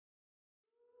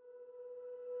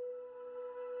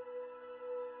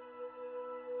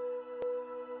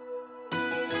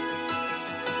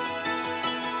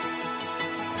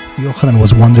Yochanan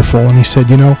was wonderful, and he said,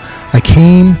 I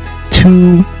came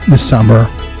to the summer,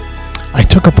 I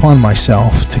took upon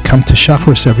myself to come to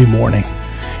Shacharis every morning,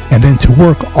 and then to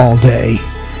work all day,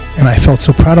 and I felt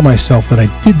so proud of myself that I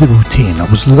did the routine. I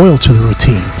was loyal to the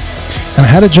routine. And I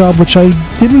had a job which I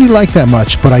didn't really like that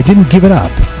much, but I didn't give it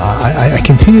up. I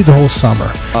continued the whole summer.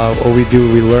 What we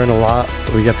do, we learn a lot.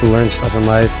 We get to learn stuff in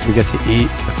life. We get to eat.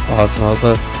 That's awesome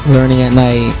also. Learning at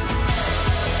night,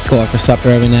 go out for supper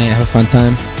every night, have a fun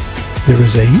time. There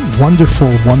is a wonderful,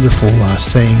 wonderful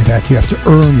saying that you have to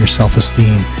earn your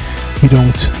self-esteem. You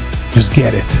don't just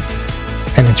get it.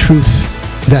 And in truth,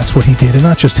 that's what he did. And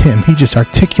not just him. He just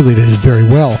articulated it very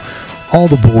well. All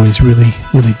the boys really,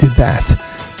 really did that.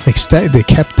 They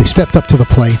stepped up to the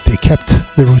plate, they kept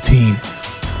the routine,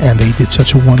 and they did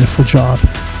such a wonderful job.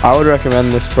 I would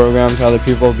recommend this program to other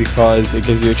people because it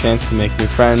gives you a chance to make new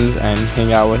friends and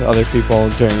hang out with other people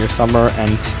during your summer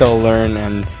and still learn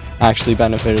and actually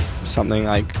benefit something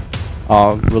like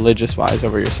religious-wise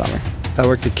over your summer. I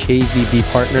worked at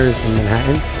KVB Partners in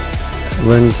Manhattan. I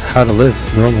learned how to live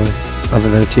normally, other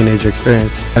than a teenager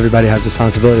experience. Everybody has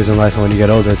responsibilities in life, and when you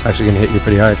get older, it's actually going to hit you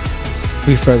pretty hard.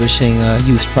 Refurbishing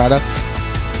used products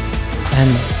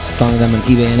and selling them on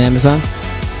eBay and Amazon.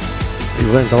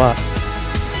 You learned a lot.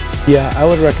 Yeah, I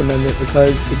would recommend it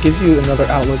because it gives you another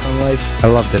outlook on life. I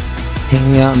loved it.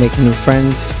 Hanging out, making new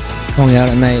friends, going out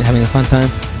at night, having a fun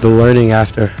time. The learning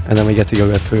after, and then we get to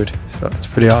go get food. So it's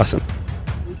pretty awesome.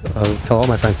 I'll tell all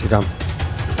my friends to come.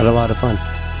 Had a lot of fun.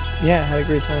 Yeah, had a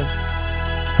great time.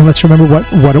 And let's remember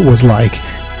what it was like.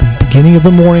 At the beginning of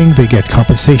the morning, they get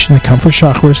compensation to come for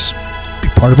Shacharis, be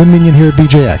part of a minyan here at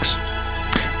BJX.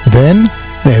 Then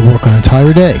they work an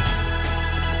entire day.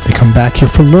 They come back here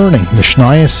for learning,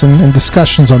 Mishnayos and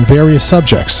discussions on various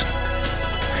subjects.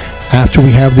 After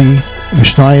we have the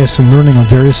Mishnayos and learning on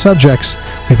various subjects,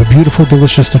 we have a beautiful,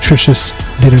 delicious, nutritious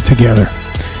dinner together.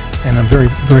 And I'm very,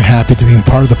 very happy to be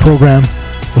part of the program.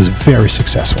 It was very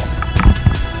successful.